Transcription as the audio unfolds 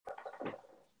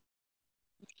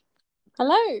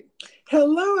Hello,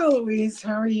 Hello, Eloise.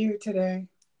 How are you today?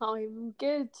 I'm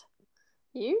good.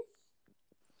 You?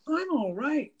 I'm all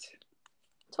right.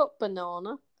 Top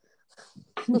banana.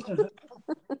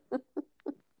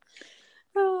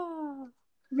 Ah,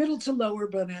 Middle to lower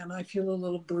banana. I feel a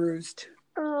little bruised.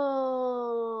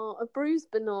 oh, a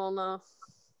bruised banana.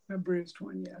 A bruised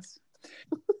one, yes.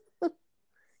 You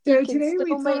So can today we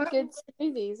still make thought, good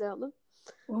smoothies out of them.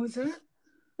 what was that?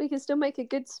 We can still make a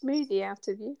good smoothie out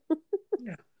of you.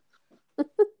 Yeah.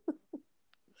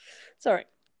 Sorry.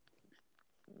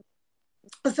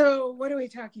 So what are we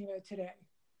talking about today?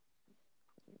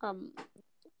 Um,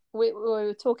 we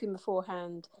were talking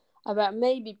beforehand about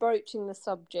maybe broaching the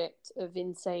subject of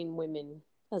insane women,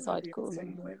 as Of I'd call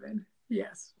insane them. women.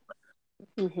 Yes.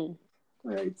 Mm-hmm.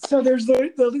 Right. So there's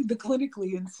the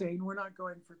clinically insane. We're not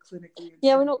going for clinically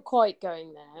Yeah, we're insane. not quite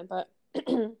going there, but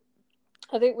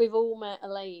I think we've all met a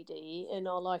lady in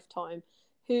our lifetime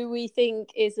who we think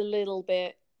is a little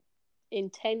bit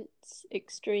intense,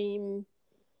 extreme,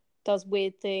 does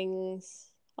weird things.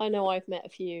 I know I've met a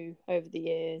few over the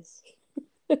years.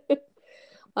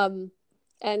 um,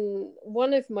 and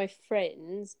one of my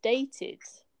friends dated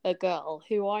a girl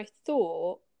who I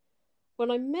thought when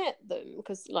I met them,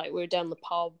 because like we were down the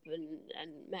pub and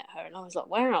met her, and I was like,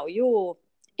 wow, you're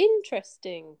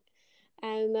interesting.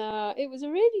 And it was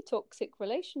a really toxic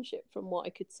relationship from what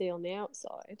I could see on the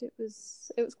outside. It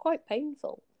was quite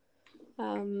painful,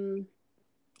 and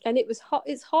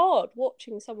it's hard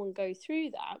watching someone go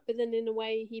through that. But then in a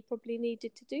way, he probably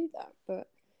needed to do that. But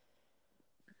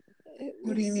it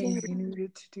What do you was, mean he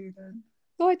needed to do that?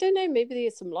 well, I don't know. Maybe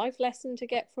there's some life lesson to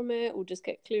get from it, or just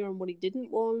get clear on what he didn't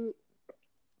want.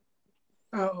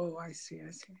 Oh, I see.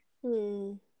 I see.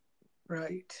 Hmm.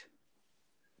 Right.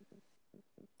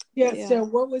 But Yes. yeah. So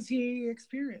what was he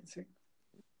experiencing?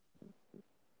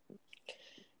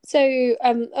 So,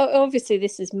 obviously,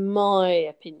 this is my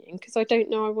opinion because I don't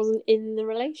know. I wasn't in the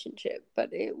relationship,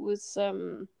 but it was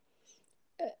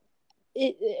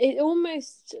it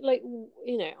almost like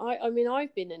I mean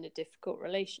I've been in a difficult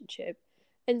relationship,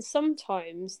 and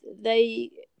sometimes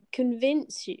they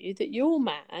convince you that you're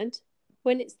mad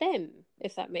when it's them,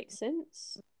 if that makes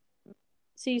sense.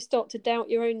 So you start to doubt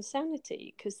your own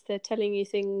sanity because they're telling you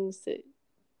things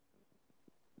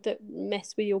that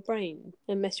mess with your brain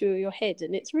and mess with your head,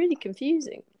 and it's really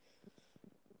confusing.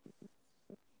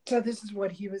 So this is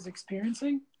what he was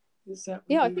experiencing? Is that what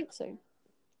Yeah, I think so.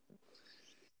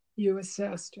 you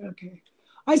assessed? Okay.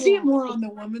 I see it Yeah. more on the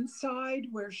woman's side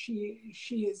where she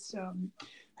is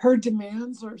her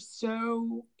demands are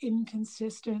so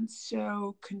inconsistent,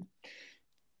 so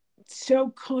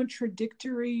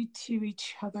contradictory to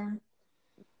each other.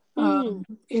 Mm.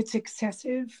 It's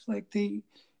excessive.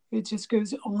 It just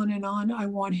goes on and on. I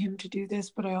want him to do this,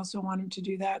 but I also want him to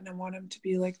do that, and I want him to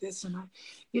be like this, and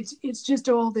it's just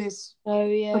all this Oh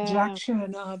yeah.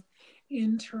 projection of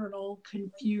internal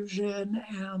confusion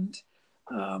and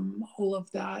all of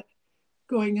that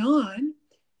going on.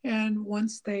 And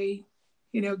once they,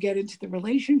 get into the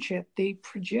relationship, they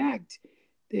project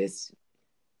this.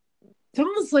 It's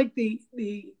almost like the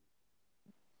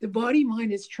body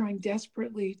mind is trying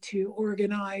desperately to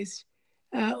organize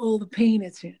all the pain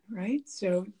it's in, right?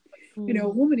 So, a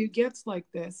Mm. woman who gets like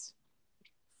this,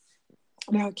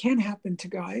 now it can happen to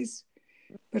guys,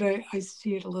 but I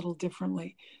see it a little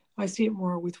differently. I see it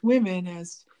more with women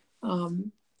as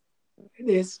um,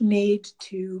 this need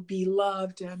to be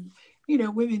loved. And,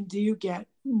 women do get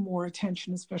more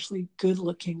attention, especially good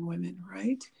looking women,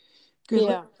 right?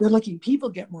 Yeah. Good looking people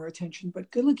get more attention,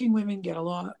 but good looking women get a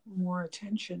lot more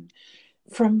attention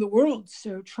from the world.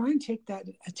 So try and take that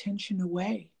attention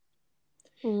away.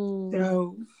 Mm.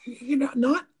 So,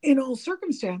 not in all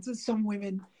circumstances. Some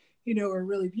women, are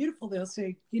really beautiful. They'll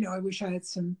say, I wish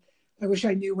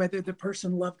I knew whether the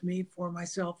person loved me for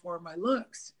myself or my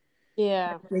looks.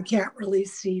 Yeah. They can't really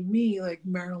see me, like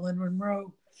Marilyn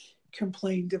Monroe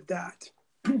complained of that.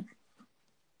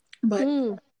 But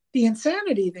Mm. the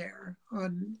insanity there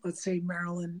on, let's say,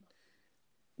 Marilyn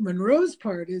Monroe's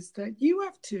part is that you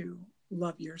have to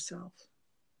love yourself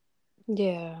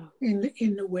Yeah.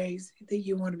 in the ways that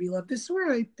you want to be loved. This is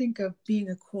where I think of being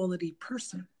a quality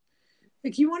person.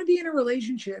 Like you want to be in a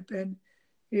relationship, and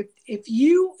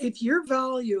if your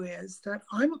value is that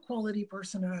I'm a quality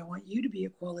person and I want you to be a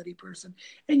quality person,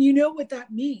 and you know what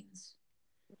that means.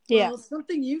 Yeah. Well,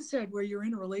 something you said where you're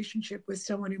in a relationship with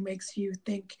someone who makes you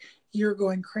think you're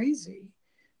going crazy.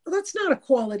 Well, that's not a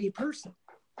quality person,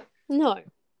 No.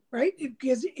 right?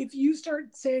 Because if you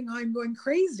start saying I'm going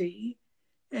crazy,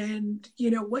 and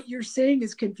what you're saying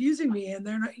is confusing me, and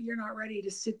you're not ready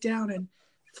to sit down and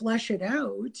flesh it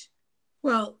out,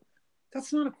 well,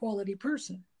 that's not a quality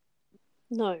person.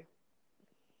 No.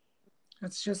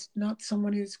 That's just not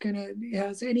someone who's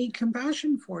has any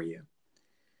compassion for you.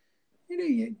 You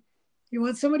know, you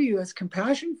want somebody who has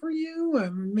compassion for you,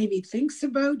 maybe thinks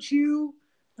about you,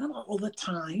 not all the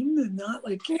time, and not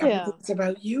like Yeah. everything's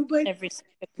about you, but Every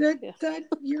second. that Yeah. that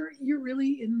you're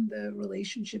really in the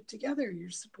relationship together. You're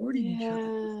supporting each other.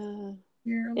 Yeah.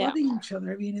 You're Yeah. loving each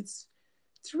other. I mean, it's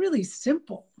really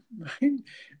simple, right?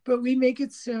 But we make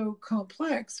it so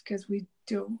complex because we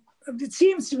don't. It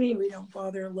seems to me we don't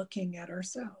bother looking at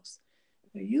ourselves.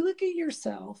 You look at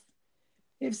yourself.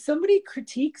 If somebody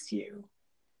critiques you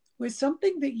with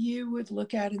something that you would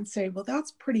look at and say, well,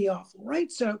 that's pretty awful,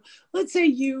 right? So let's say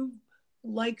you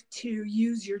like to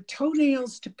use your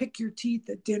toenails to pick your teeth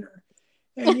at dinner.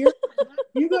 And you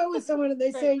go with someone and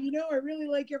they say, you know, I really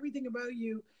like everything about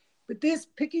you, but this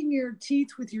picking your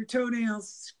teeth with your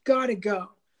toenails gotta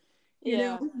go. You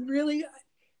Yeah. know, really,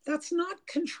 that's not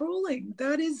controlling.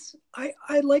 That is, I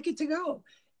like it to go.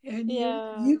 And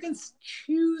Yeah. you can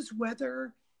choose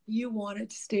whether you want it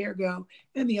to stay or go,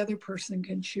 and the other person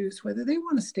can choose whether they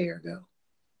want to stay or go.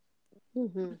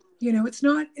 Mm-hmm. You know, it's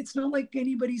not like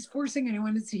anybody's forcing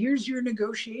anyone. It's here's your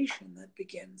negotiation that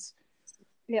begins.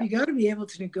 Yeah. You got to be able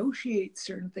to negotiate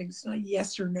certain things, not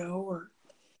yes or no, or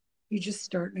you just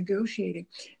start negotiating.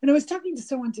 And I was talking to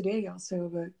someone today also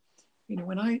about, you know,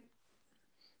 when I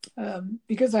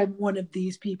because I'm one of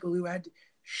these people who had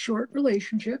short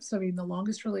relationships. I mean, the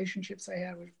longest relationships I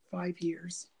had were 5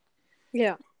 years.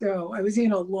 Yeah. So I was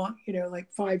in a long, you know,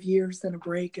 like 5 years, then a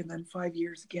break, and then 5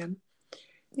 years again.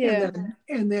 Yeah.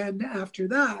 And then after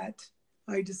that,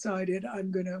 I decided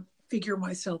I'm going to figure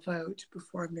myself out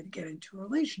before I'm going to get into a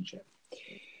relationship.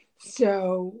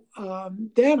 So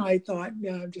then I thought,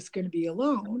 no, I'm just going to be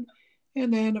alone.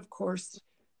 And then, of course,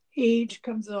 age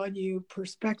comes on you,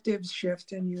 perspectives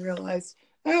shift, and you realize,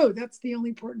 oh, that's the only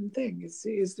important thing is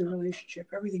the relationship.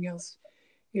 Everything else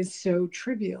is so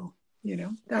trivial. You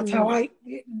know, that's how I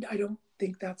don't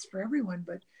think that's for everyone,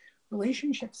 but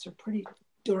relationships are pretty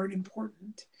darn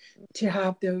important to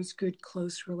have those good,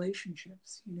 close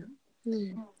relationships, you know.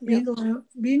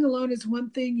 Being alone is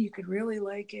one thing. You could really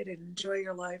like it and enjoy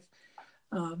your life.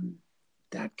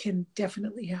 That can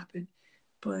definitely happen.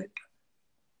 But,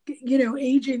 you know,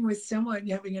 aging with someone,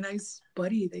 having a nice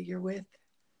buddy that you're with,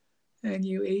 and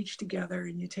you age together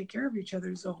and you take care of each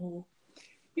other as a whole,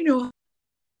 you know.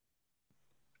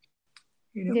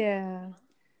 Yeah.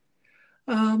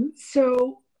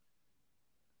 So,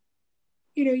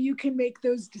 you know, you can make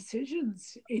those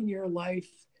decisions in your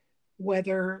life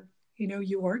whether, you know,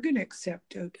 you are going to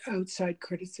accept outside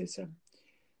criticism.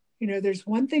 You know, there's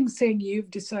one thing saying you've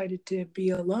decided to be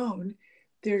alone.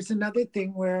 There's another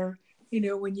thing where, you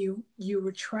know, when you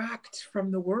retract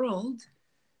from the world,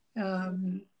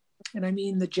 and I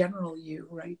mean the general you,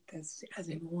 right, as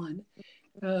in one,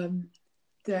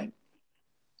 that,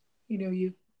 you know,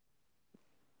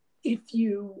 if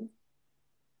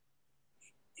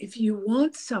you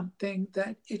want something,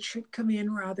 that it should come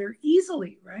in rather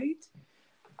easily, right?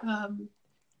 I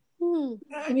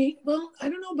mean, well, I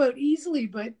don't know about easily,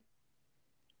 but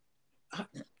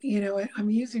you know, I'm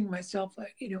using myself.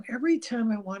 You know, every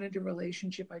time I wanted a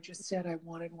relationship, I just said I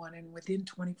wanted one, and within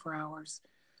 24 hours,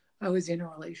 I was in a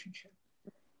relationship.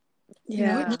 You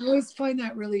know, and I always find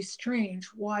that really strange.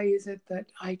 Why is it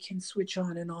that I can switch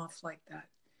on and off like that?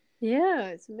 Yeah,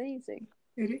 it's amazing.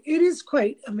 It is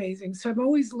quite amazing. So I'm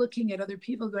always looking at other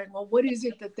people, going, "Well, what is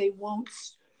it that they won't?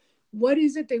 What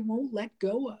is it they won't let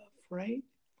go of?" Right?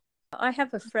 I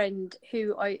have a friend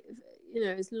who I've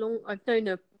known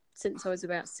her since I was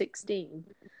about 16,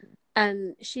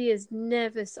 and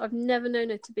I've never known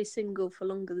her to be single for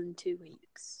longer than 2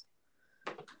 weeks.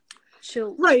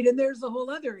 Right, and there's a whole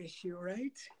other issue,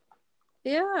 right?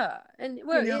 Yeah, and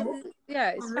well, you know,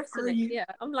 it's fascinating.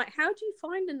 I'm like, how do you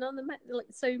find another like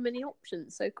so many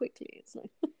options so quickly? It's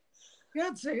like,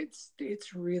 yeah,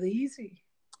 it's really easy.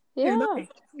 Yeah, and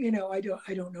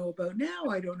I don't know about now.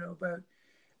 I don't know about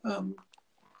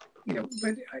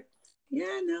but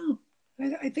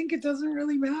I think it doesn't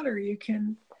really matter. You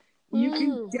can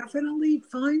definitely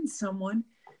find someone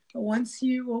once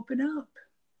you open up.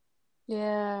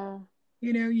 Yeah.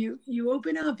 You know, you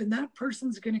open up, and that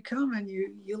person's going to come, and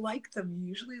you like them. You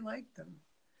usually like them.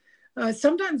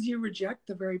 Sometimes you reject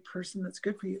the very person that's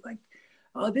good for you. Like,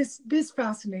 oh, this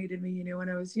fascinated me. You know, when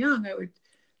I was young, I would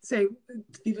say,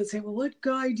 people say, well, what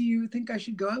guy do you think I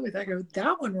should go out with? I go,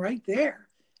 that one right there.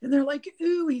 And they're like,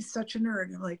 ooh, he's such a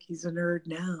nerd. I'm like, he's a nerd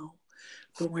now.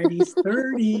 But when he's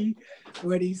 30,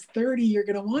 you're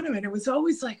going to want him. And it was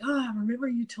always like, remember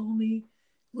you told me,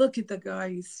 look at the guy.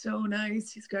 He's so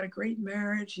nice. He's got a great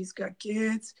marriage. He's got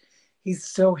kids. he's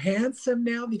so handsome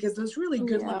now, because those really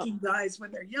good Yeah. looking guys,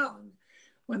 when they're young,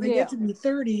 when they get Yeah. to be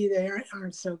 30, they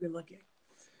aren't so good looking.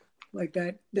 Like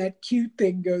that cute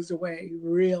thing goes away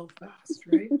real fast,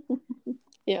 right?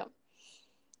 Yeah.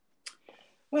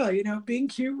 Well, being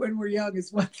cute when we're young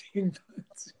is one thing,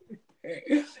 but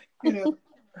you know,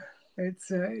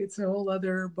 it's a whole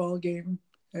other ball game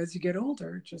as you get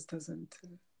older. It just doesn't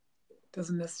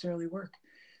necessarily work.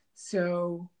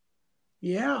 So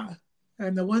yeah,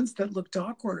 and the ones that looked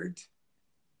awkward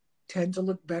tend to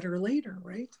look better later,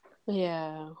 right?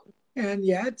 Yeah. And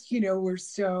yet, we're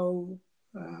so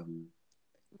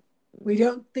we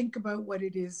don't think about what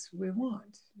it is we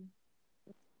want.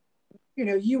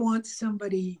 You want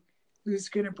somebody who's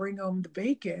going to bring home the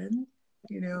bacon,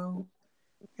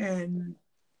 and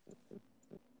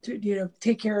to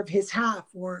take care of his half,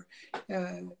 or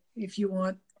if you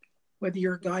want, whether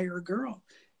you're a guy or a girl,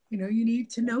 you need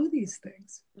to know these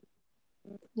things.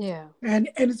 Yeah. And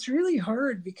it's really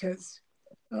hard, because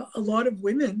a lot of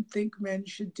women think men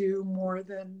should do more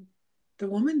than the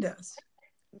woman does.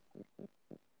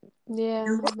 Yeah.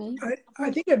 Maybe.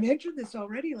 I think I mentioned this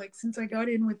already. Like, since I got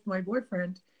in with my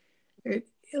boyfriend, it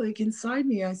like inside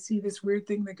me, I see this weird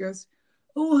thing that goes,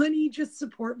 "Oh, honey, just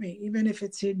support me," even if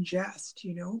it's in jest,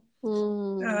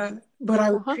 But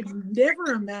I could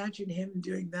never imagine him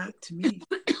doing that to me.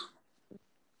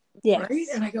 Yes. Right?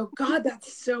 And I go, God,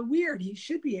 that's so weird. He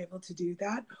should be able to do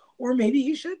that. Or maybe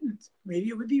he shouldn't. Maybe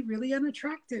it would be really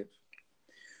unattractive.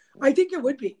 I think it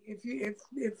would be.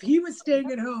 If he was staying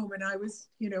at home and I was,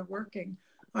 working,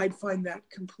 I'd find that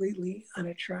completely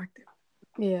unattractive.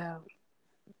 Yeah.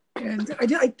 And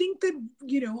I think that,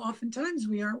 oftentimes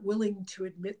we aren't willing to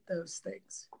admit those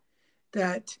things,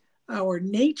 that our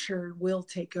nature will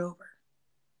take over.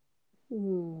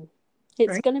 It's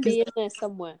right? going to be in there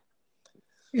somewhere.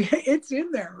 It's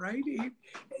in there, right?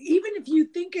 Even if you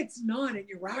think it's not and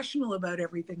you're rational about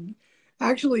everything,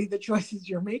 actually the choices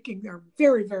you're making are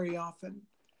very, very often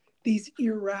these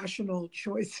irrational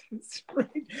choices,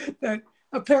 right? That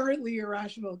apparently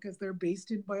irrational because they're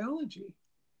based in biology.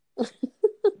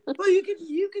 Well,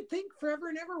 you could think forever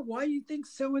and ever why you think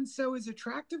so and so is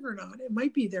attractive or not. It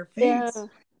might be their face,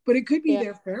 but it could be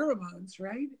their pheromones,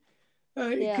 right?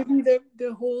 It could be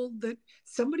the whole that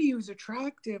somebody who's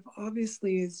attractive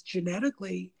obviously is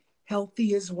genetically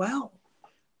healthy as well.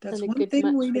 That's and a one good thing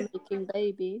match we for know. making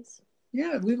babies.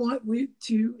 Yeah, we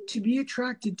to be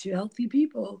attracted to healthy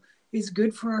people is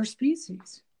good for our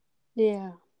species.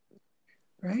 Yeah.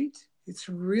 Right? It's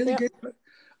really good.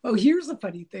 Oh, here's a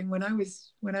funny thing. When I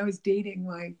was dating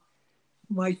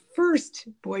my first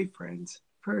boyfriend's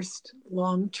first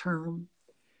long-term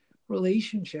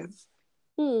relationship,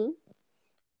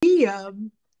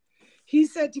 he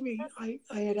said to me, I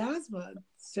had asthma.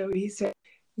 So he said,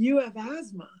 "You have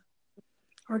asthma.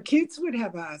 Our kids would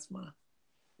have asthma."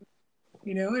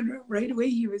 And right away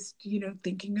he was,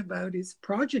 thinking about his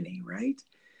progeny, right?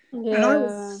 Yeah. And I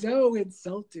was so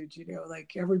insulted,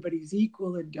 like everybody's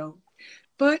equal and don't.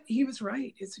 But he was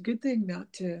right. It's a good thing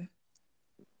not to,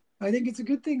 I think it's a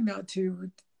good thing not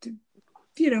to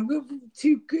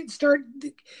start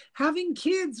having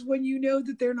kids when you know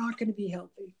that they're not going to be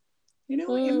healthy.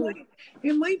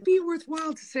 It might be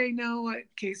worthwhile to say, no,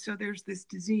 okay, so there's this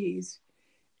disease,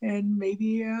 and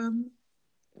maybe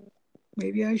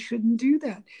I shouldn't do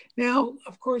that. Now,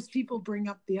 of course, people bring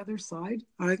up the other side.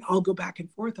 I'll go back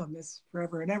and forth on this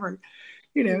forever and ever.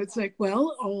 It's like,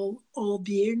 well, all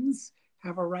beings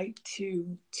have a right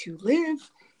to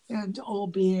live, and all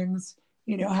beings,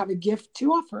 have a gift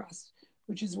to offer us,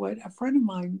 which is what a friend of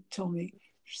mine told me.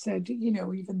 She said,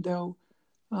 even though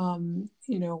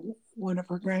one of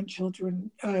her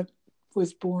grandchildren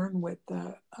was born with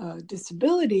a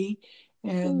disability,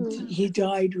 and he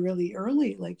died really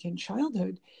early, like in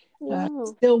childhood,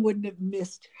 still wouldn't have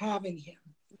missed having him.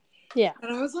 Yeah.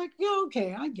 And I was like, yeah,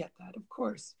 okay, I get that. Of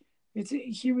course, it's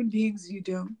human beings you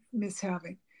don't miss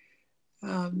having.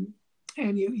 And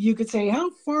you could say,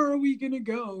 how far are we going to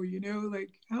go?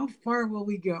 Like, how far will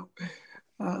we go?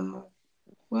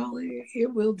 Well,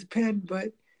 it will depend,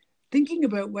 but thinking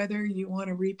about whether you want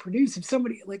to reproduce, if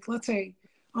somebody, like, let's say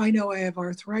I know I have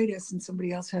arthritis and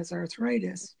somebody else has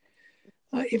arthritis,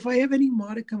 if I have any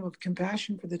modicum of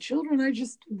compassion for the children, I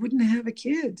just wouldn't have a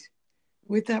kid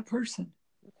with that person.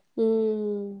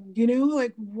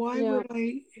 Like, why would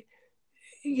I,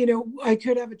 I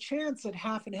could have a chance at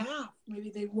half and half. Maybe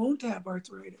they won't have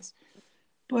arthritis,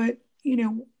 but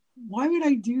why would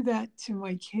I do that to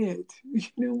my kid?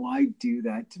 Why do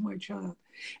that to my child?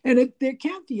 And there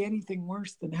can't be anything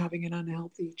worse than having an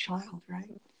unhealthy child, right?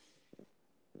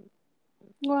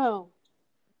 Well,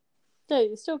 No,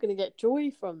 you're still going to get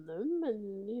joy from them,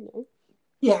 and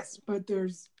Yes, but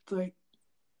there's like,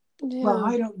 well, Yeah.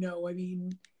 I don't know. I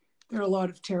mean, there are a lot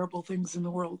of terrible things in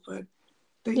the world, but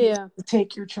that you Yeah. have to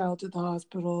take your child to the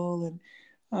hospital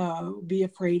and be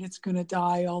afraid it's going to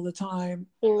die all the time.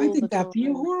 I All the think that'd be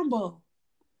time. horrible.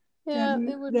 Yeah,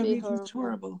 it would That'd be be just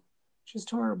horrible. horrible. Just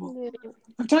horrible. Yeah.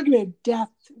 I'm talking about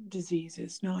death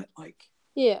diseases, not like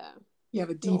Yeah. you have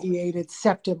a Not. deviated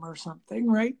septum or something,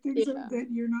 right? Things Yeah.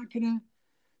 that you're not gonna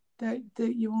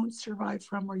that you won't survive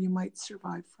from, or you might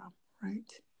survive from,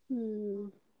 right? Hmm.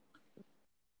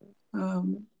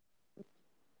 Um,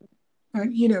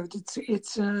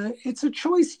 it's a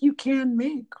choice you can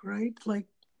make, right? Like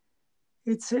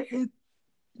it's a, it.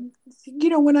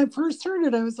 When I first heard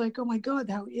it, I was like, oh my god,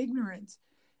 how ignorant.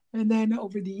 And then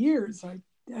over the years, I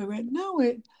went, no,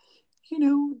 it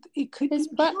could It's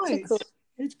be a practical. choice.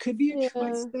 It could be a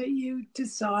choice Yeah. that you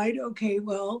decide, okay,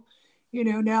 well,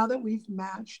 now that we've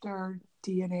matched our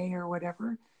DNA or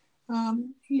whatever,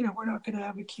 we're not going to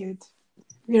have a kid.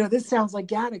 This sounds like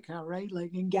Gattaca, right?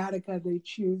 Like in Gattaca, they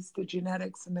choose the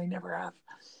genetics and they never have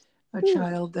a Hmm.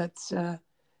 child that's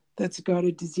got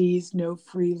a disease, no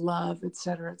free love, et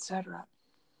cetera, et cetera.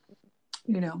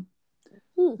 You know,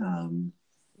 Hmm. um,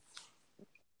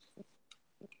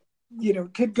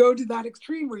 could go to that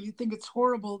extreme where you think it's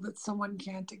horrible that someone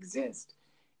can't exist,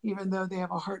 even though they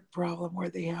have a heart problem or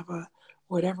they have a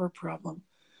whatever problem.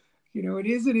 It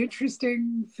is an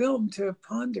interesting film to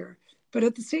ponder. But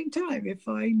at the same time, if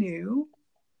I knew,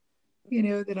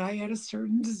 that I had a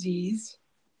certain disease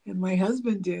and my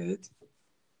husband did,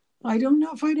 I don't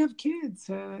know if I'd have kids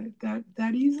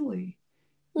that easily.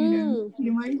 Hmm.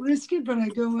 You might risk it, but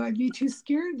I'd be too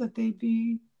scared that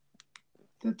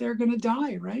they're going to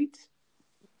die, right?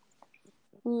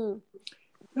 Hmm.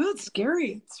 Well, it's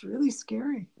scary. It's really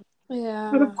scary.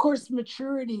 But of Yeah. course,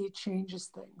 maturity changes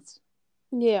things.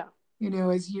 Yeah.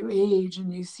 As you age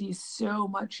and you see so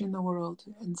much in the world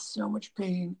and so much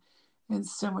pain and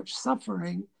so much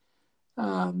suffering,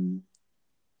 um,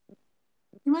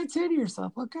 you might say to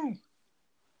yourself, okay,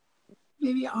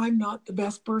 maybe I'm not the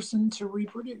best person to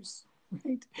reproduce.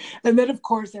 Right. And then, of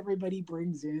course, everybody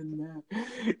brings in,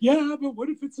 yeah, but what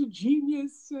if it's a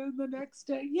genius the next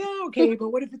day? Yeah, okay, but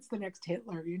what if it's the next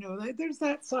Hitler? There's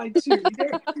that side too.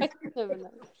 Never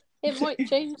know. It might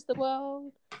change the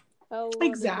world. Oh, what it might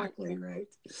Exactly do.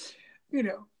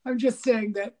 right. I'm just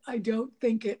saying that I don't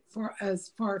think it for as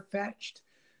far fetched.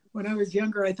 When I was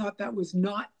younger, I thought that was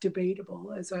not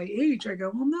debatable. As I age, I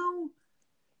go, well,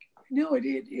 no,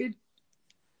 it.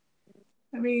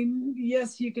 I mean,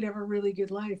 yes, you could have a really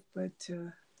good life, but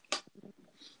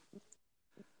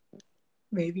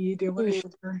maybe you do want Hmm.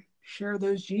 to share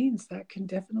those genes. That can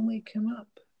definitely come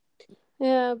up.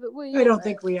 Yeah, but I don't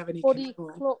think we have any body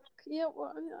control. clock. Yeah,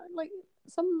 well, like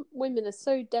some women are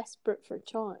so desperate for a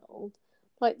child,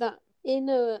 like that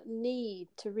inner need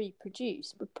to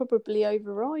reproduce would probably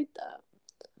override that.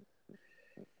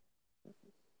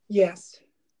 Yes.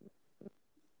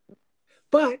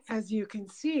 But as you can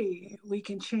see, we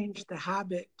can change the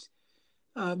habit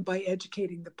by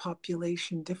educating the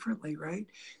population differently, right?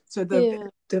 So Yeah,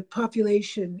 the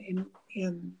population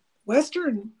in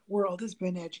Western world has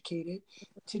been educated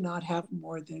to not have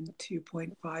more than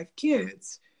 2.5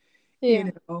 kids. yeah.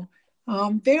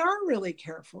 They are really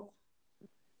careful.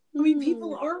 I mean, Hmm.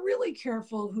 people are really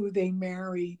careful who they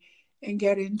marry and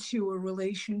get into a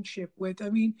relationship with. I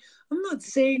mean, I'm not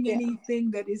saying Yeah.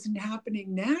 anything that isn't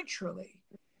happening naturally.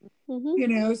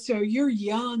 Mhm. So you're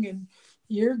young and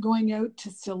you're going out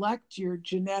to select your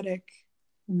genetic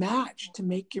match to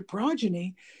make your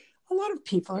progeny. A lot of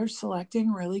people are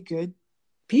selecting really good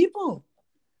people,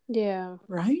 Yeah.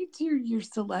 right? You're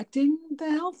selecting the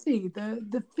healthy,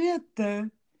 the fit,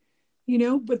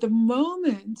 but the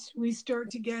moment we start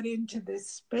to get into this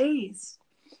space,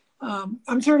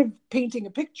 I'm sort of painting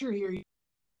a picture here,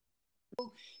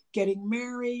 getting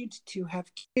married, to have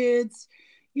kids,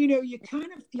 you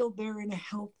kind of feel they're in a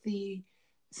healthy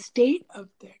state of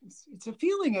things. It's a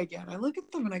feeling I get. I look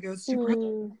at them and I go, super.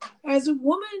 Hmm. As a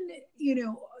woman,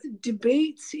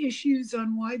 debates issues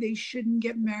on why they shouldn't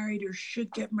get married or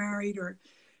should get married or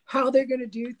how they're going to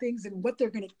do things and what they're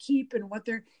going to keep and what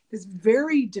they're this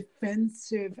very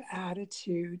defensive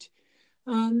attitude.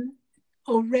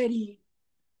 Already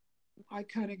I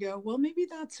kind of go, well, maybe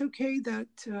that's okay that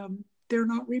they're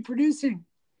not reproducing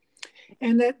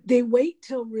and that they wait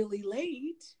till really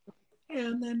late.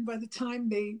 And then by the time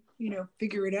they,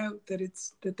 figure it out that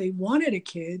that they wanted a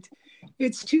kid,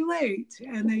 it's too late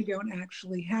and they don't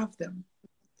actually have them.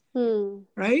 Hmm.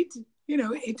 Right.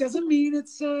 It doesn't mean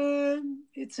it's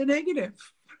a negative.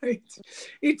 right?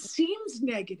 It seems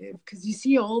negative because you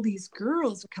see all these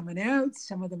girls coming out.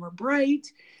 Some of them are bright,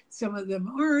 some of them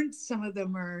aren't, some of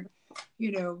them are,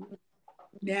 you know,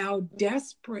 now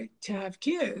desperate to have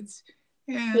kids.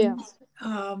 Yeah.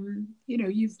 And you know,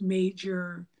 you've made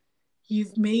your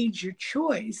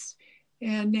choice.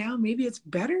 And now maybe it's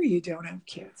better you don't have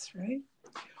kids, right?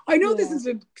 I know this Yeah. is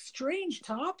a strange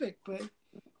topic, but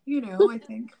you know, I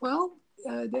think, well,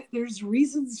 there's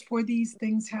reasons for these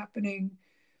things happening.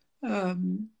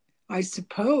 Um, I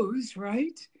suppose,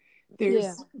 right? Yeah.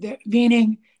 There's that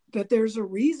meaning that there's a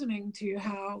reasoning to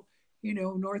how, you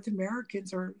know, North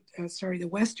Americans or sorry, the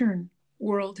Western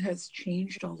world has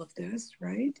changed all of this,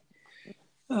 right?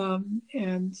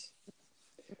 And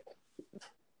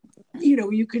you know,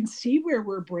 you can see where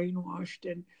we're brainwashed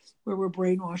and where we're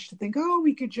brainwashed to think, oh,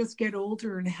 we could just get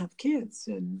older and have kids.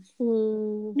 And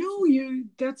Mm, no,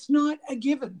 that's not a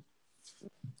given.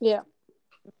 yeah.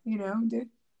 You know,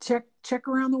 check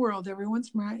around the world.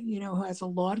 Everyone's, you know, who has a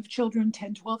lot of children,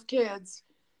 10, 12 kids,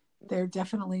 they're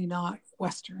definitely not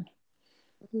Western.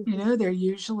 You Mhm. know, they're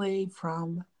usually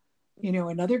from, you know,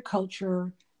 another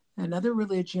culture, another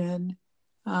religion,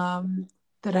 um,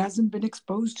 that hasn't been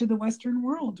exposed to the Western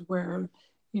world where,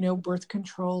 you know, birth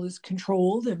control is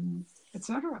controlled and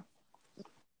etc.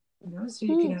 You know, so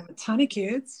you can Mm. have a ton of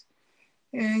kids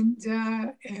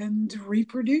and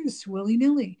reproduce willy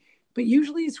nilly. But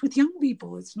usually it's with young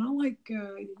people. It's not like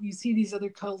you see these other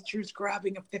cultures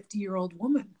grabbing a 50-year-old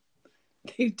woman.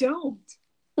 They don't.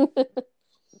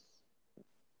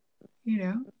 You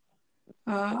know,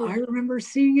 I Yeah. remember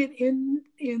seeing it in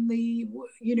the,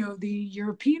 you know, the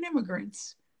European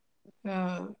immigrants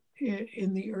uh,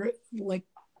 in the like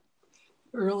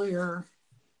earlier,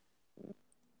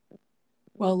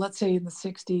 well, let's say in the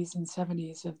 60s and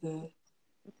 70s of the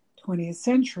 20th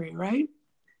century, right?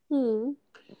 Mm.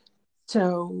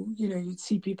 So, you know, you'd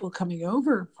see people coming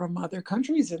over from other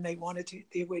countries and they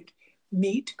would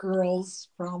meet girls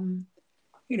from,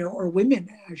 you know, or women,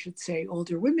 I should say,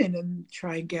 older women and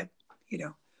try and get, you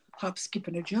know, hop, skip,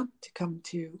 and a jump to come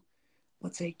to,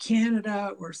 let's say,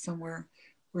 Canada or somewhere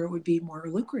where it would be more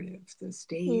lucrative, the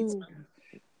States Mm.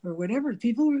 or whatever.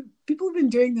 People have been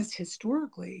doing this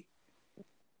historically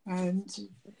and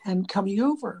coming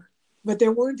over. But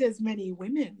there weren't as many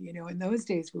women, you know, in those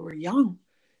days we were young.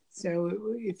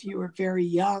 So if you were very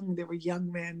young, there were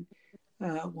young men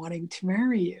wanting to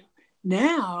marry you.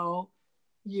 Now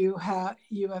you have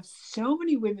so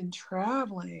many women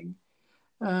traveling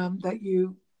that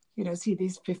you know see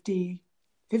these 50,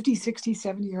 60,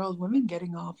 70-year-old women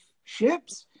getting off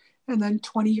ships and then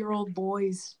 20-year-old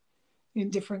boys in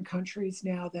different countries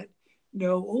now that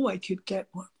know, oh, I could get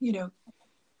one, you know,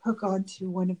 hook onto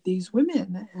one of these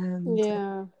women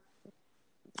Yeah.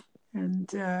 and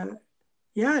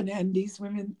yeah, and these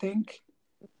women think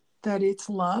that it's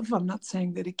love. I'm not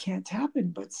saying that it can't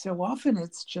happen, but so often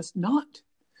it's just not.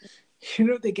 You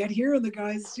know, they get here and the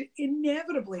guy's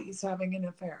inevitably is having an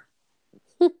affair.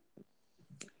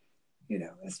 You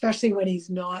know, especially when he's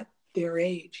not their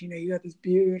age. You know, you have this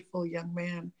beautiful young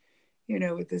man, you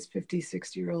know, with this 50,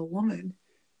 60-year-old woman.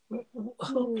 Yeah.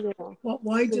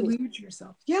 Why Really. delude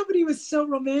yourself? Yeah, but he was so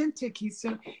romantic. He's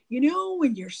so, you know,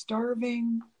 when you're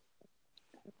starving,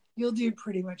 you'll do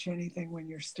pretty much anything when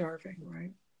you're starving,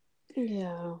 right?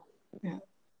 Yeah. Yeah.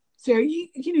 So you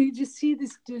know you just see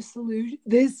this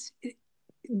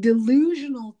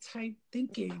delusional type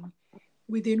thinking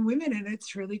within women, and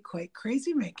it's really quite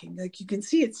crazy making. Like you can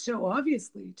see it so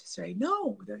obviously to say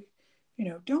no, you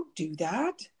know, don't do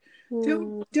that.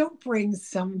 Mm. Don't bring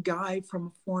some guy from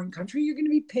a foreign country. You're going to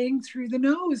be paying through the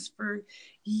nose for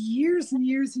years and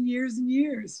years and years and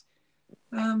years.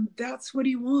 That's what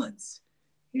he wants.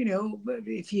 You know, but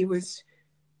if he was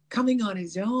coming on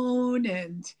his own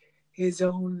and his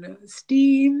own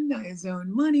steam, his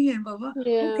own money, and blah blah.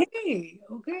 Yeah. Okay,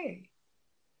 okay,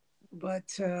 but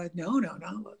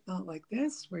not like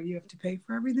this, where you have to pay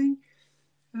for everything.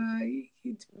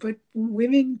 But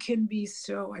women can be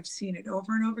so. I've seen it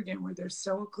over and over again where they're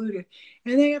so occluded,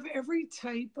 and they have every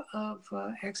type of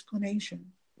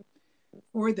explanation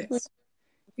for this.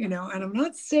 You know, and I'm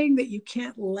not saying that you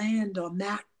can't land on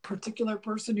that particular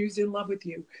person who's in love with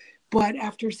you, but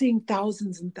after seeing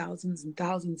thousands and thousands and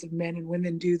thousands of men and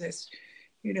women do this,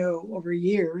 you know, over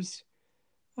years,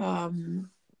 um,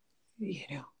 you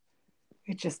know,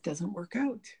 it just doesn't work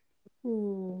out.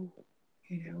 Mm.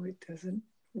 You know, it doesn't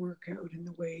work out in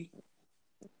the way.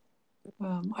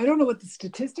 I don't know what the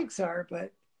statistics are,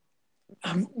 but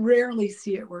I rarely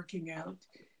see it working out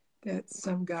that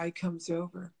some guy comes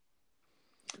over,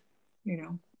 you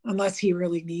know, unless he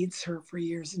really needs her for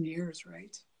years and years,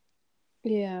 right?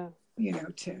 Yeah. You know,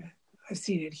 to I've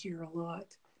seen it here a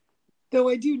lot. Though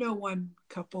I do know one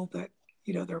couple that,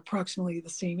 they're approximately the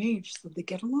same age, so they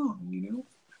get along,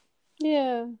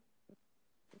 Yeah.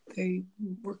 They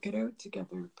work it out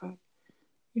together. But,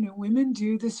 women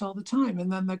do this all the time. And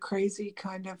then the crazy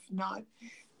kind of not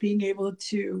being able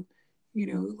to,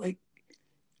 like,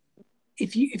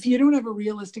 if you don't have a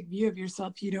realistic view of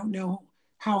yourself, you don't know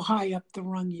how high up the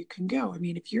rung you can go. I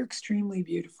mean, if you're extremely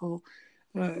beautiful,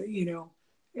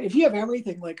 if you have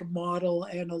everything like a model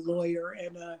and a lawyer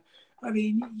and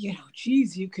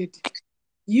geez, you could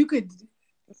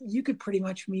pretty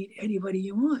much meet anybody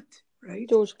you want, right?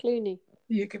 George Clooney.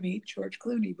 You could meet George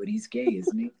Clooney, but he's gay,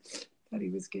 isn't he? Thought he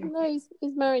was gay. No, he's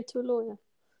married to a lawyer.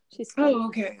 She's Oh,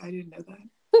 okay. I didn't know that.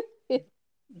 Okay.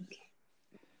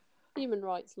 Human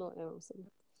rights lawyer or something.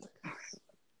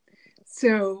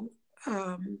 So,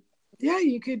 yeah,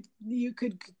 you could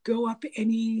go up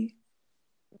any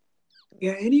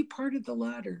part of the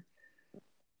ladder,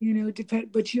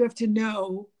 but you have to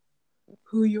know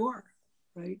who you are,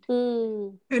 right?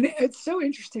 Mm. And it's so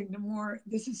interesting.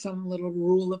 This is some little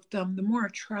rule of thumb, the more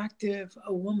attractive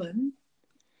a woman,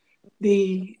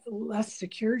 the less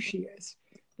secure she is.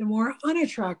 The more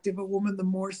unattractive a woman, the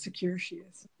more secure she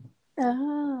is.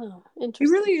 Ah, interesting.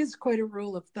 It really is quite a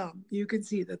rule of thumb. You can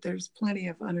see that there's plenty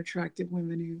of unattractive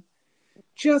women who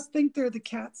just think they're the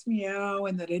cat's meow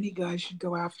and that any guy should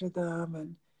go after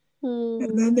them.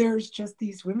 And then there's just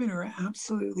these women who are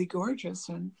absolutely gorgeous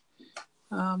and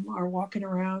are walking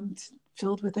around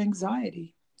filled with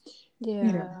anxiety.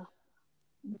 Yeah.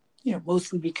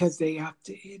 Mostly because they have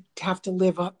to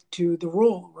live up to the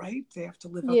role, right? They have to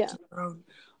live up to their own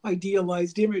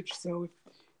idealized image. So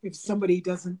if somebody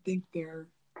doesn't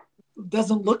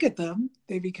look at them,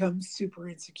 they become super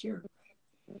insecure.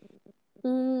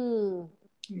 I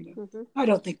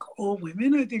don't think all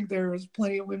women. I think there's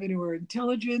plenty of women who are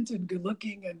intelligent and good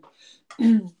looking,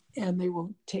 and they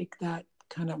won't take that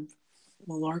kind of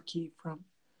malarkey from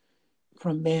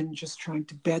men just trying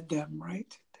to bed them,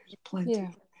 right? There's plenty.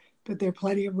 Yeah. But there are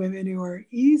plenty of women who are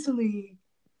easily,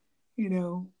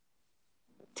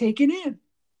 taken in,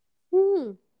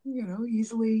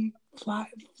 easily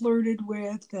flirted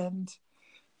with, and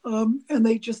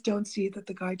they just don't see that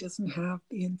the guy doesn't have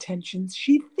the intentions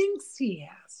she thinks he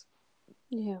has.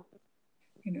 Yeah.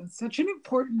 Such an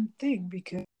important thing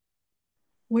because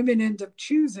women end up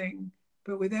choosing,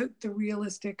 but without the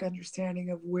realistic understanding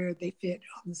of where they fit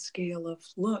on the scale of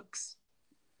looks.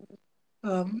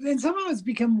 And somehow it's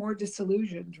become more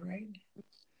disillusioned, right?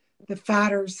 The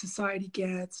fatter society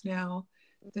gets now,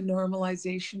 the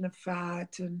normalization of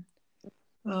fat, and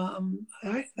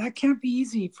that can't be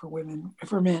easy for men,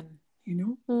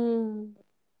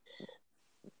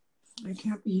 It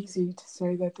can't be easy to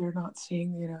say that they're not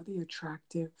seeing,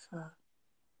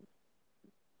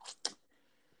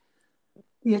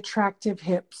 the attractive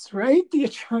hips, right? The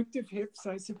attractive hips,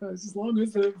 I suppose, as long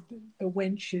as the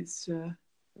wench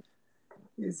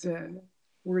is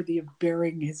worthy of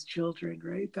bearing his children,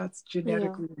 right? That's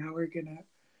genetically how we're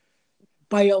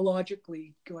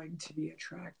biologically going to be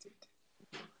attracted.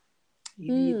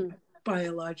 You need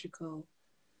biological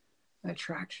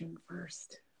attraction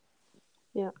first.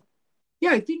 Yeah.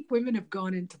 Yeah, I think women have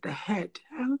gone into the head.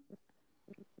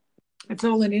 It's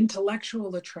all an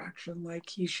intellectual attraction, like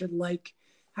he should like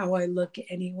how I look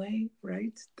anyway,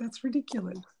 right? That's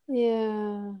ridiculous.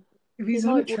 Yeah. If he's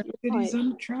unattracted, he's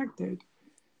unattracted.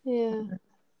 Yeah.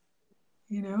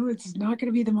 It's not going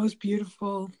to be the most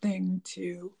beautiful thing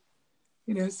to,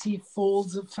 see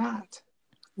folds of fat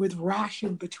with rash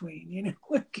in between,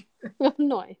 like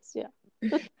nice, yeah.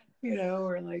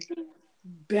 Or like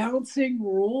bouncing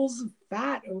rolls of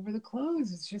fat over the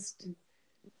clothes. It's just,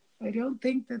 I don't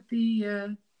think that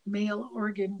the male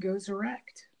organ goes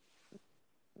erect.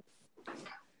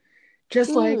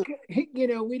 Just like,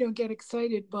 we don't get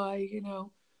excited by,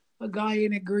 a guy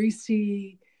in a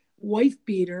greasy wife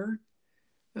beater,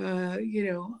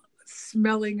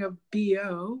 smelling of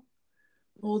BO,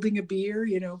 holding a beer,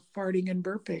 farting and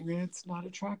burping. And it's not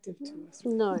attractive to us.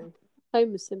 No.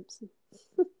 Homer Simpson.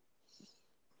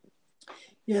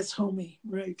 Yes, homie.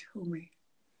 Right, homie.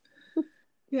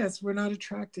 Yes, we're not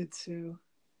attracted to,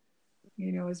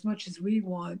 as much as we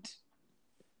want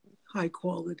high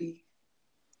quality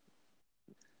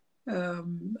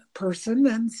person,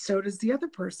 then so does the other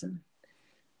person.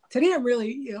 Today, I'm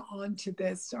really on to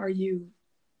this. Are you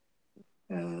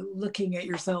looking at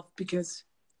yourself? Because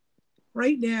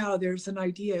right now, there's an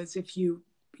idea as if you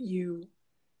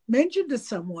mention to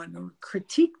someone or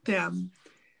critique them,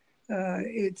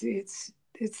 it's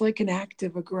like an act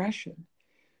of aggression.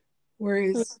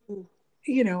 Whereas,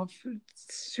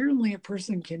 certainly a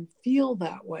person can feel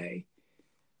that way.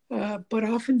 But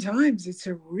oftentimes it's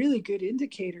a really good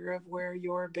indicator of where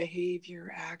your behavior,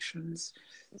 actions,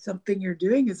 something you're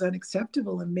doing is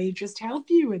unacceptable and may just help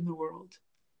you in the world.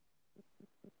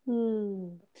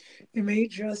 It may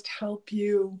just help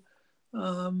you.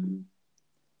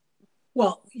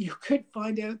 Well, you could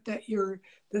find out that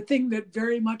the thing that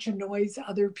very much annoys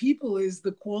other people is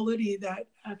the quality that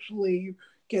actually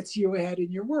gets you ahead in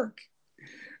your work,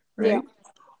 right? Yeah.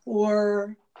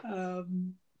 Or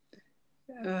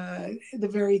the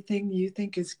very thing you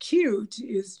think is cute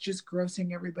is just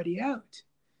grossing everybody out.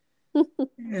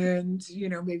 And,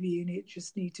 maybe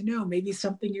just need to know. Maybe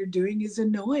something you're doing is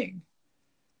annoying.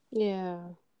 Yeah.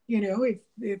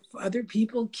 If other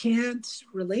people can't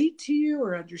relate to you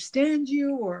or understand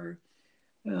you or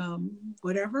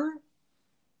whatever,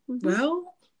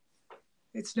 well,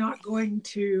 it's not going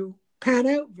to pan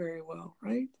out very well,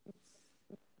 right?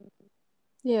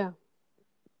 Yeah.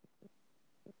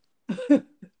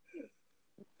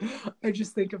 I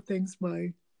just think of things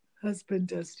my husband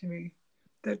does to me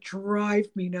that drive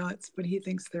me nuts, but he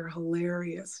thinks they're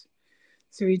hilarious.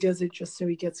 So he does it just so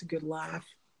he gets a good laugh.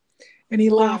 And he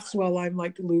laughs while I'm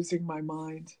like losing my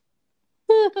mind.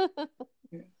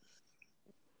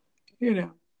 Yeah.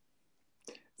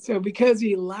 So because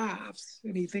he laughs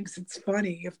and he thinks it's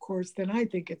funny, of course, then I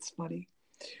think it's funny.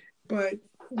 But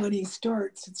when he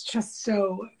starts, it's just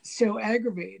so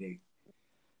aggravating.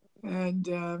 And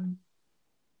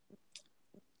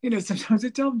sometimes I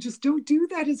tell him, just don't do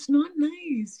that. It's not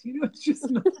nice. It's just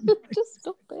not nice. Just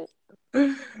stop it.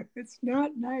 It's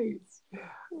not nice.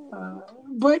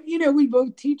 But we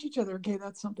both teach each other, okay,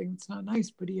 that's something that's not nice,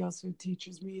 but he also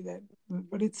teaches me that,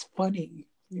 but it's funny,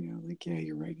 like, yeah,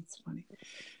 you're right, it's funny.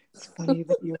 It's funny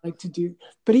that you like to do,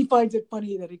 but he finds it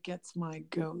funny that it gets my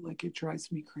goat, like it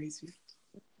drives me crazy.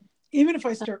 Even if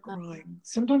I start crying,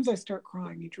 sometimes I start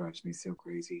crying, he drives me so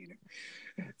crazy,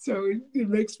 so it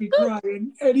makes me cry,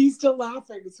 and he's still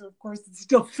laughing, so of course it's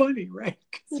still funny, right?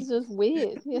 It's just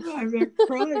weird. Yeah. I'm like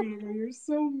crying, and I go, you're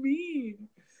so mean.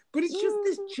 But it's just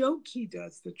this joke he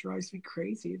does that drives me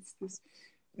crazy. It's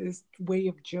this way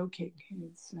of joking.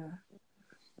 It's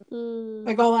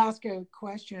like I'll ask a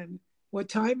question, what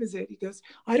time is it? He goes,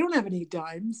 I don't have any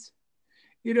dimes.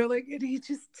 Like, and he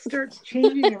just starts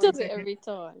changing everything. Does it every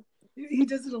time. He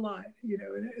does it a lot,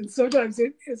 and sometimes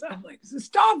I'm like,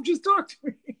 stop, just talk to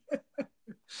me.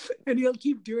 And he'll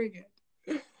keep doing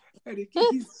it. And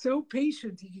he's so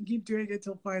patient. He can keep doing it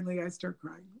till finally I start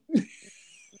crying.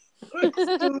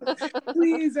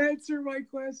 Please answer my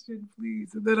question,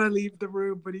 please. And then I leave the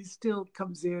room, but he still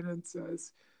comes in and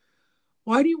says,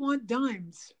 why do you want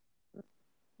dimes?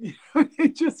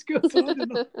 It just goes on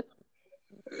and on.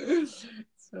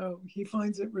 So he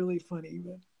finds it really funny.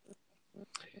 But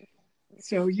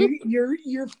so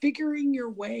you're figuring your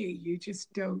way. You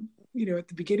just don't, at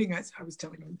the beginning I was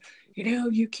telling him,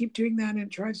 you keep doing that and it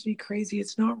drives me crazy.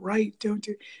 It's not right. Don't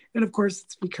do. And of course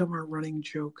it's become our running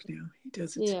joke now. He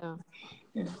does it.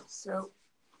 Yeah. So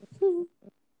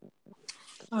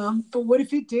but what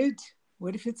if it did?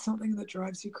 What if it's something that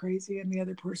drives you crazy and the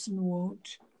other person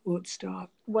won't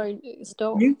stop? Won't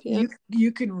stop.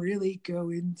 You can really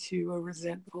go into a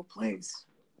resentful place.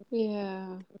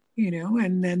 Yeah.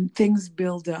 And then things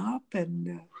build up,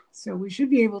 and so we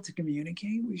should be able to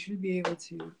communicate. We should be able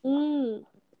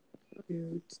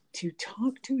to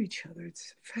talk to each other.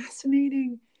 It's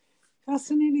fascinating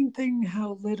thing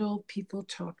how little people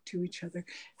talk to each other,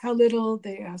 how little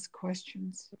they ask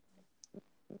questions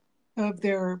of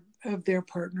their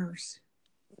partners.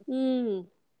 So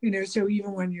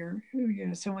even when you're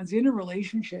someone's in a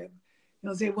relationship,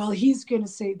 they'll say, well, he's going to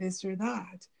say this or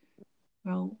that.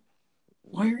 Well,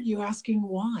 why aren't you asking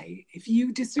why? If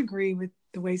you disagree with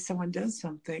the way someone does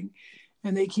something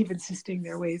and they keep insisting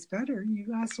their way is better,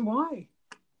 you ask why.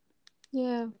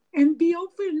 Yeah. And be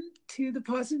open to the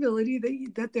possibility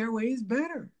that their way is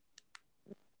better.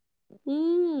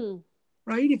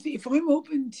 Right? If I'm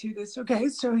open to this, okay,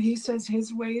 so he says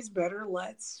his way is better,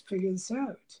 let's figure this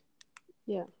out.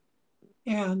 Yeah.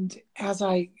 And as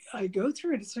I go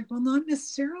through it, it's like, well, not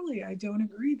necessarily. I don't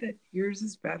agree that yours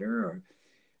is better. Or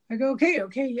I go, okay,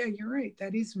 yeah, you're right.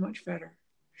 That is much better.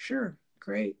 Sure,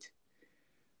 great.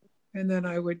 And then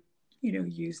I would,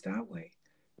 use that way.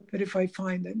 But if I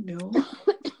find that no,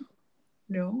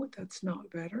 that's not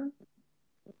better,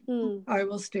 I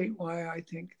will state why I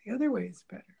think the other way is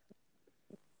better.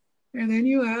 And then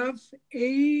you have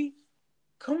a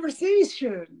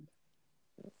conversation.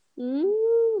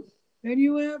 Then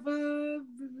you have a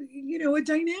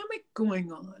dynamic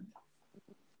going on.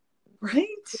 Right?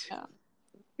 Yeah.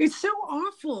 It's so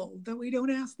awful that we don't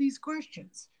ask these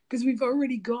questions because we've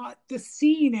already got the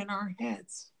scene in our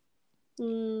heads.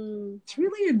 It's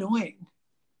really annoying.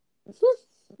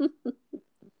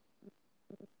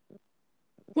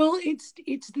 Well, it's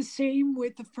the same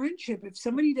with the friendship. If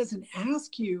somebody doesn't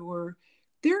ask you, or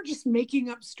they're just making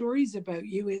up stories about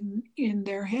you in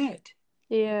their head.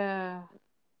 Yeah.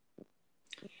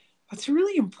 That's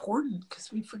really important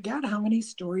because we forget how many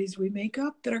stories we make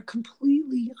up that are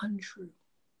completely untrue.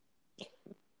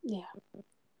 Yeah.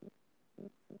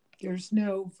 There's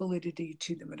no validity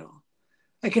to them at all.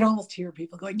 I can almost hear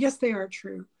people going, yes, they are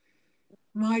true.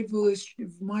 My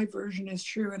version is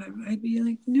true. And I'd be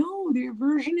like, no, their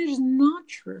version is not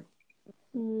true.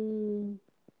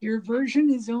 Your version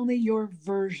is only your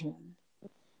version.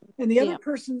 And the other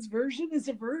person's version is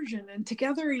a version. And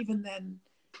together, even then,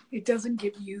 it doesn't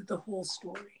give you the whole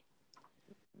story.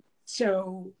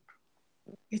 So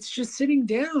it's just sitting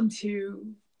down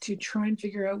to try and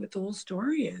figure out what the whole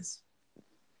story is.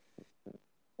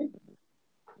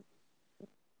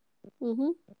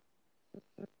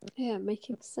 Yeah,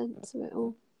 making sense of it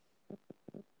all.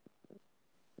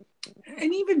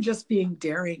 And even just being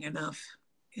daring enough,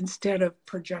 instead of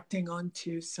projecting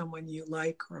onto someone you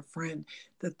like or a friend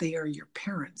that they are your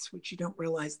parents, which you don't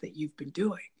realize that you've been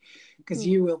doing, because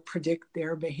you will predict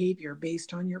their behavior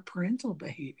based on your parental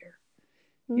behavior.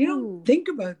 You don't think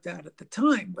about that at the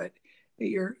time, but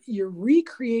you're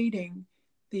recreating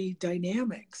the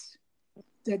dynamics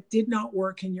that did not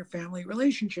work in your family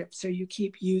relationship. So you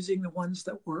keep using the ones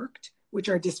that worked, which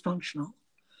are dysfunctional.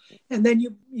 And then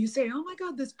you say, oh my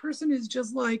God, this person is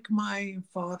just like my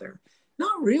father.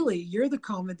 Not really. You're the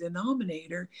common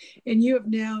denominator. And you have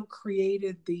now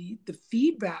created the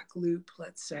feedback loop,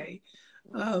 let's say,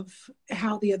 of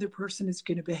how the other person is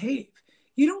going to behave.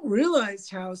 You don't realize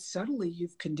how subtly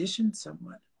you've conditioned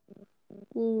someone.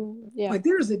 Like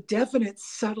there's a definite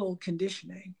subtle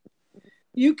conditioning.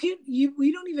 We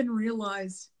don't even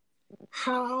realize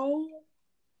how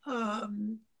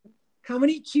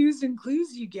many cues and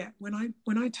clues you get. When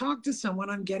I talk to someone,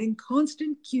 I'm getting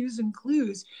constant cues and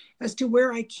clues as to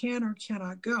where I can or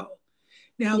cannot go.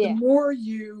 Now, the more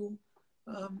you,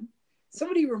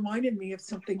 somebody reminded me of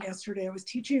something yesterday. I was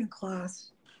teaching a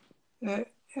class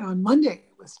on Monday.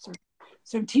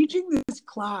 So I'm teaching this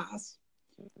class,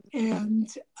 and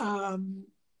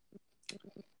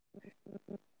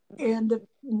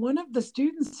one of the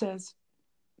students says,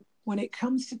 when it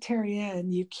comes to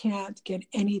Terri-Ann, you can't get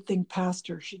anything past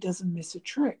her. She doesn't miss a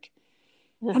trick.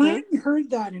 And I hadn't heard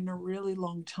that in a really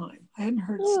long time. I hadn't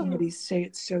heard somebody say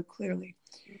it so clearly.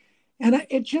 And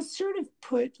it just sort of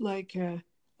put like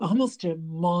almost a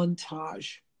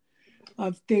montage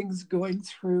of things going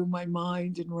through my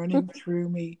mind and running through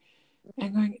me.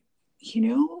 And going,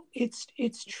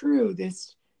 it's true.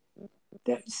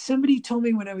 That somebody told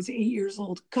me when I was 8 years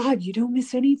old, God, you don't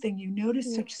miss anything. You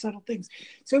notice such subtle things.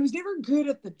 So I was never good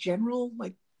at the general,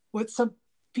 like what some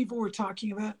people were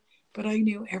talking about, but I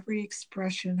knew every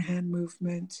expression, hand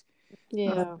movement,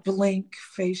 blank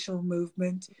facial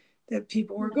movement that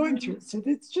people were going through. So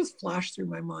it's just flashed through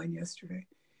my mind yesterday.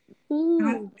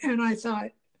 And I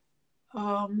thought,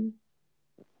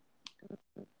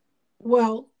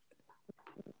 well,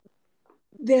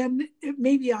 then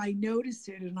maybe I notice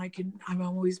it and I'm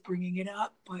always bringing it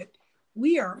up, but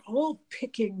we are all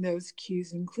picking those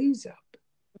cues and clues up.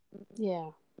 Yeah.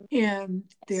 And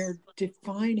they're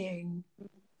defining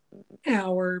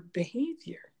our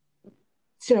behavior.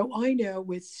 So I know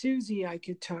with Susie, I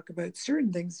could talk about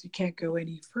certain things. You can't go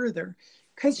any further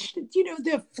because,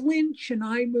 the flinch and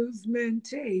eye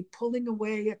movement, a pulling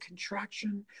away, a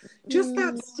contraction, just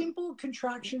that simple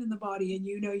contraction in the body. And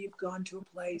you've gone to a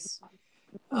place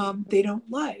they don't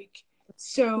like.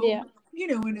 So,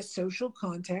 in a social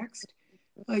context,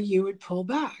 you would pull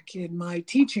back. In my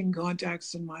teaching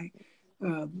context, in my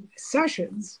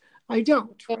sessions, I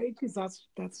don't, right? Because that's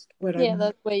what that's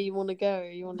where you want to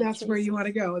go. That's where you want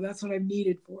to go. That's what I'm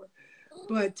needed for.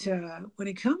 But when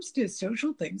it comes to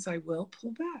social things, I will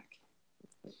pull back.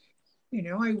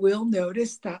 I will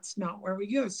notice that's not where we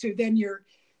go. So then you're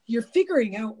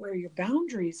figuring out where your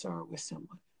boundaries are with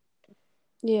someone.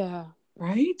 Yeah.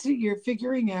 Right? You're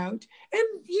figuring out, and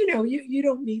you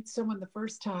don't meet someone the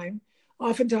first time.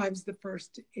 Oftentimes the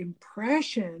first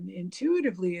impression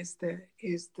intuitively is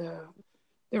the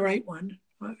right one.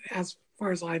 As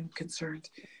far as I'm concerned,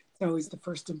 it's always the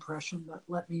first impression that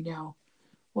let me know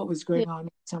what was going on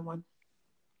with someone,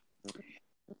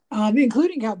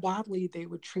 including how badly they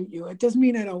would treat you. It doesn't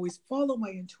mean I'd always follow my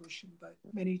intuition, but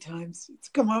many times it's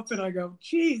come up and I go,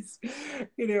 geez,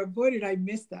 boy, did I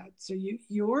miss that. So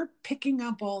you're picking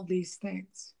up all these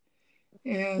things.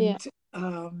 And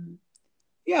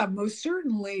most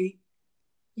certainly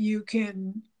you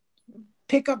can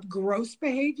pick up gross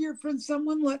behavior from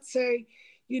someone. Let's say,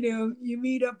 you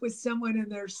meet up with someone and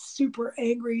they're super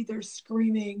angry, they're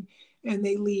screaming, and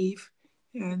they leave.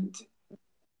 And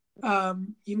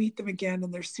you meet them again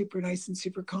and they're super nice and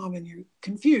super calm, and you're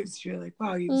confused. You're like,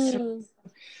 wow,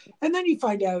 and then you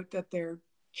find out that their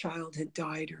child had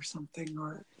died or something,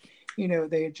 or,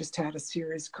 they had just had a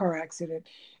serious car accident,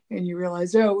 and you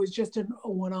realize, oh, it was just a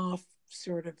one-off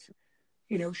sort of,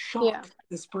 shock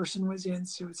this person was in.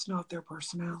 So it's not their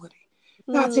personality.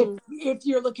 That's if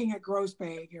you're looking at gross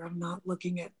behavior. I'm not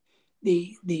looking at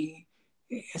the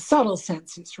subtle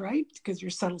senses, right? Because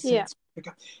your subtle sense pick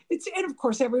up. And of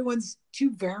course, everyone's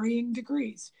to varying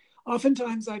degrees.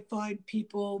 Oftentimes, I find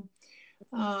people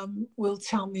will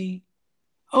tell me,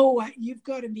 "Oh, you've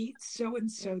got to meet so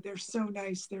and so. They're so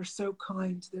nice. They're so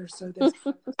kind. They're so this."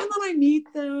 And then I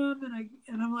meet them,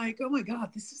 and I'm like, "Oh my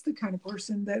God, this is the kind of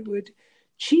person that would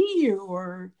cheat you,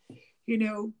 or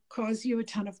cause you a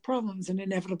ton of problems." And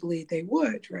inevitably, they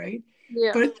would, right?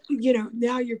 Yeah. But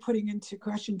now you're putting into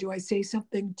question: do I say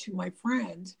something to my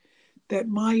friend that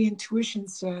my intuition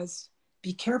says,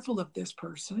 "Be careful of this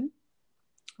person,"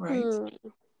 right?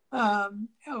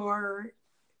 Or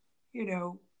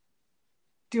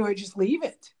do I just leave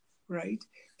it, right?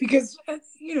 Because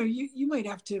you might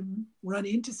have to run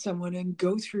into someone and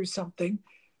go through something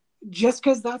just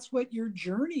because that's what your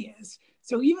journey is.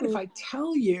 So even if I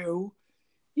tell you,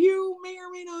 you may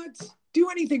or may not do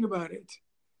anything about it.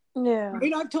 Yeah.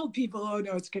 Right? I've told people, oh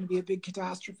no, it's going to be a big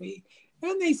catastrophe,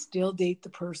 and they still date the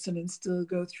person and still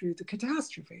go through the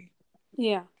catastrophe.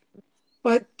 Yeah.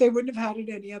 But they wouldn't have had it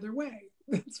any other way.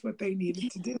 That's what they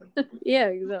needed to do. Yeah,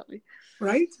 exactly.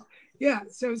 Right? Yeah.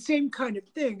 So same kind of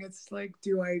thing. It's like,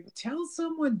 do I tell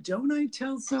someone? Don't I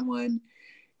tell someone?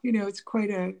 It's quite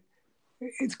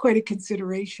a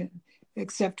consideration.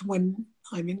 Except when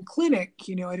I'm in clinic,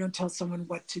 I don't tell someone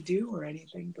what to do or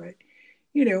anything, but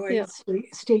I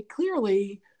state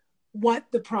clearly what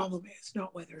the problem is,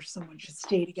 not whether someone should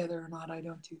stay together or not. I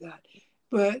don't do that.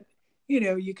 But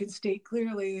you can state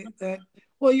clearly that,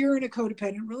 well, you're in a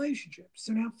codependent relationship,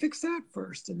 so now fix that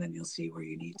first, and then you'll see where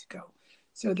you need to go.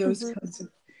 So those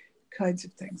kinds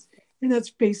of things, and that's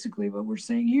basically what we're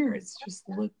saying here. It's just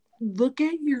look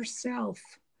at yourself,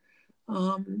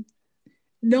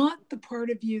 not the part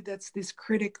of you that's this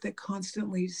critic that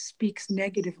constantly speaks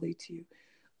negatively to you.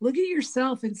 Look at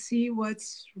yourself and see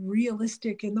what's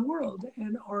realistic in the world,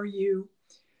 and are you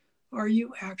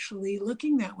actually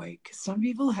looking that way? Because some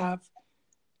people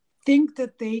think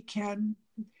that they can.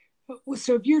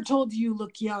 So if you're told you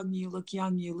look young, you look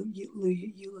young, you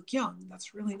look young,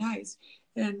 that's really nice,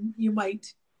 and you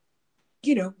might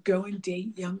go and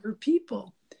date younger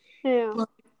people. Yeah. But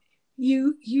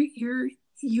you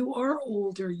are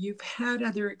older, you've had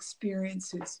other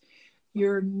experiences,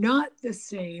 you're not the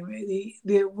same.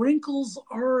 The wrinkles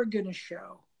are going to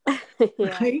show.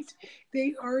 Right?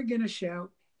 They are going to show.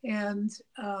 And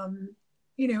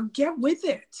get with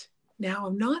it. Now,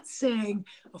 I'm not saying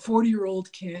a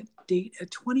 40-year-old can't date a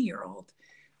 20-year-old.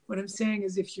 What I'm saying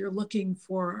is, if you're looking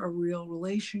for a real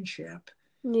relationship,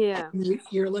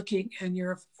 you're looking, and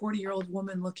you're a 40-year-old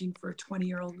woman looking for a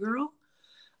 20-year-old girl,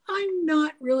 I'm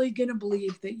not really going to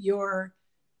believe that you're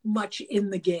much in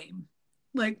the game,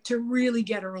 like to really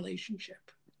get a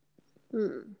relationship.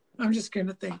 I'm just going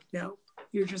to think, no,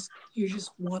 you just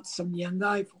want some young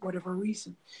guy for whatever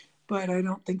reason, but I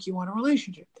don't think you want a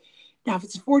relationship. Now, if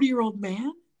it's a 40-year-old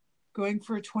man going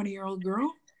for a 20-year-old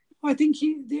girl, I think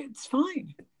it's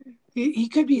fine. He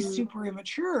could be super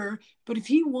immature, but if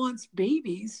he wants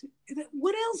babies,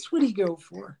 what else would he go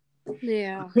for?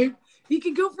 Yeah. He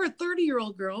could go for a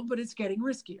 30-year-old girl, but it's getting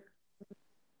riskier.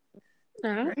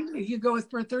 Right? He could go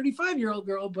for a 35-year-old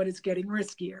girl, but it's getting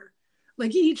riskier.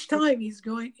 Like each time he's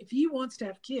going, if he wants to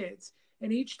have kids,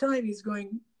 and each time he's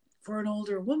going for an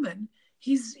older woman,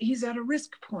 he's at a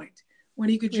risk point when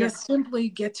he could just simply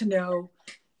get to know,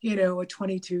 a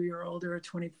 22-year-old or a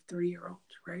 23-year-old,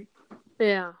 right?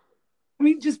 Yeah. I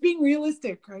mean, just being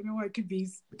realistic. I know I could be,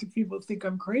 people think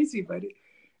I'm crazy, but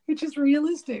it's just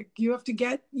realistic. You have to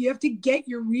get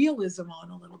your realism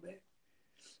on a little bit.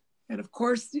 And of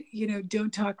course,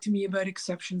 don't talk to me about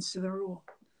exceptions to the rule.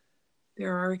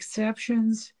 There are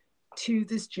exceptions to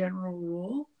this general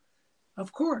rule,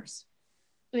 of course.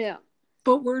 Yeah.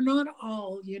 But we're not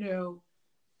all,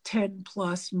 10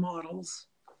 plus models,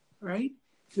 right?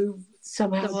 Who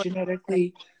somehow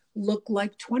genetically look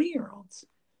like 20-year-olds.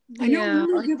 I know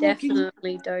really good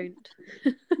definitely don't.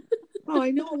 Well,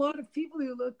 I know a lot of people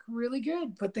who look really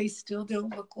good, but they still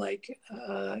don't look like,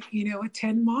 a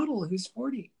 10 model who's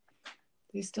 40.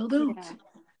 They still don't.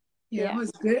 You know,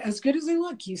 as good as they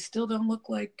look, you still don't look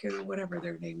like whatever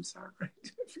their names are, right?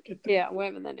 I forget them. Yeah,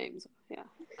 whatever their names are. Yeah.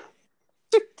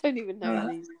 Don't even know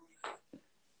these.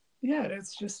 Yeah,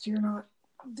 it's just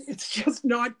it's just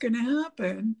not going to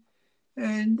happen.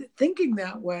 And thinking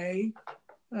that way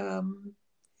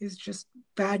is just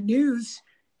bad news.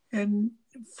 And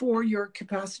for your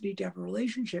capacity to have a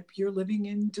relationship, you're living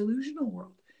in delusional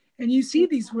world. And you see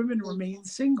these women remain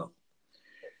single.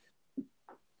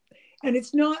 And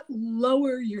it's not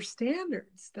lower your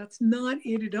standards. That's not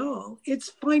it at all. It's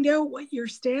find out what your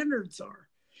standards are.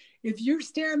 If your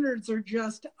standards are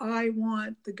just, I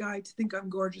want the guy to think I'm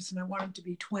gorgeous and I want him to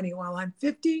be 20 while I'm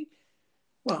 50,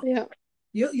 well,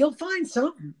 you'll find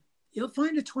something. You'll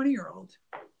find a 20-year-old.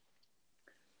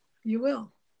 You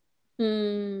will.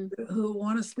 Who'll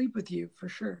want to sleep with you for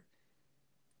sure.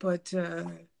 But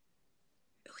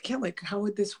how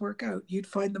would this work out? You'd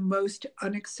find the most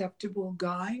unacceptable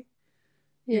guy.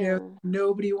 You know,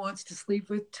 nobody wants to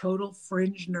sleep with, total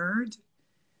fringe nerd.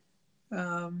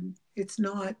 It's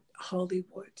not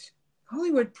Hollywood.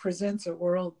 Hollywood presents a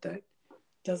world that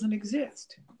doesn't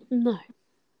exist. No.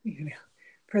 You know,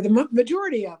 for the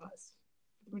majority of us,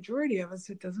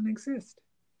 it doesn't exist.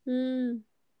 I'm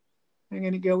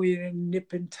going to go in and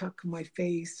nip and tuck my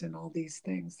face and all these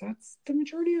things. That's the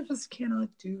majority of us cannot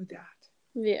do that.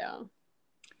 Yeah.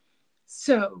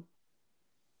 So,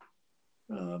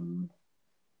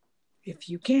 if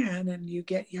you can and you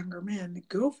get younger men,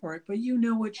 go for it. But you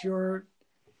know what your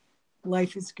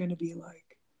life is going to be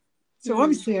like. So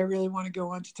obviously, I really want to go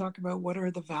on to talk about what are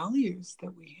the values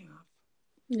that we have.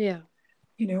 Yeah.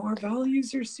 You know, our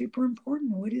values are super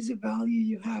important. What is a value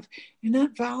you have? And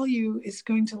that value is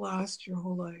going to last your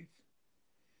whole life.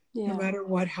 No matter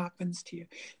what happens to you.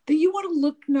 That you want to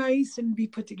look nice and be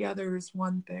put together is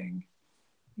one thing,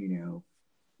 you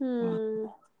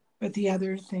know. But the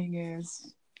other thing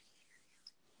is,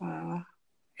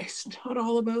 it's not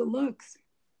all about looks.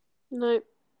 No.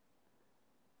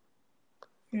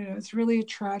 You know, it's really a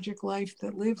tragic life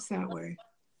that lives that way.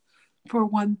 For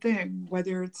one thing,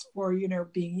 whether it's for, you know,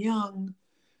 being young,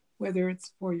 whether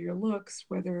it's for your looks,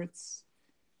 whether it's,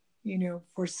 you know,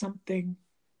 for something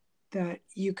that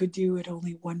you could do at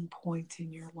only one point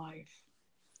in your life.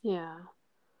 Yeah.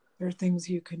 There are things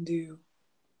you can do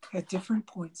at different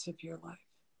points of your life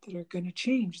that are going to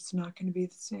change. It's not going to be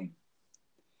the same.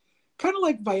 Kind of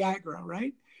like Viagra,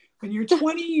 right? When you're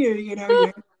 20,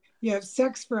 you have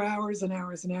sex for hours and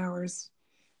hours and hours.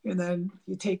 And then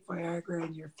you take Viagra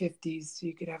in your 50s, so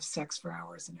you could have sex for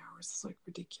hours and hours. It's like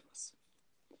ridiculous.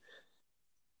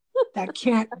 That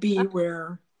can't be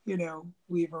where, you know,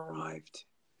 we've arrived.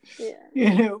 Yeah.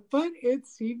 You know, but it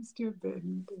seems to have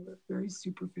been very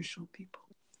superficial people.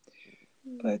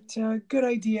 But good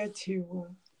idea to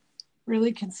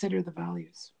really consider the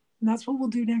values. And that's what we'll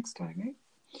do next time, right?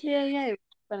 Yeah. We'll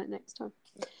spend it next time.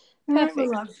 All right,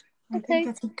 well, love. I think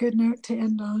that's a good note to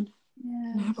end on.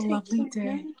 Yeah. And have a lovely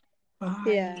day. Bye.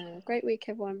 Yeah. Great week,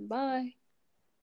 everyone. Bye.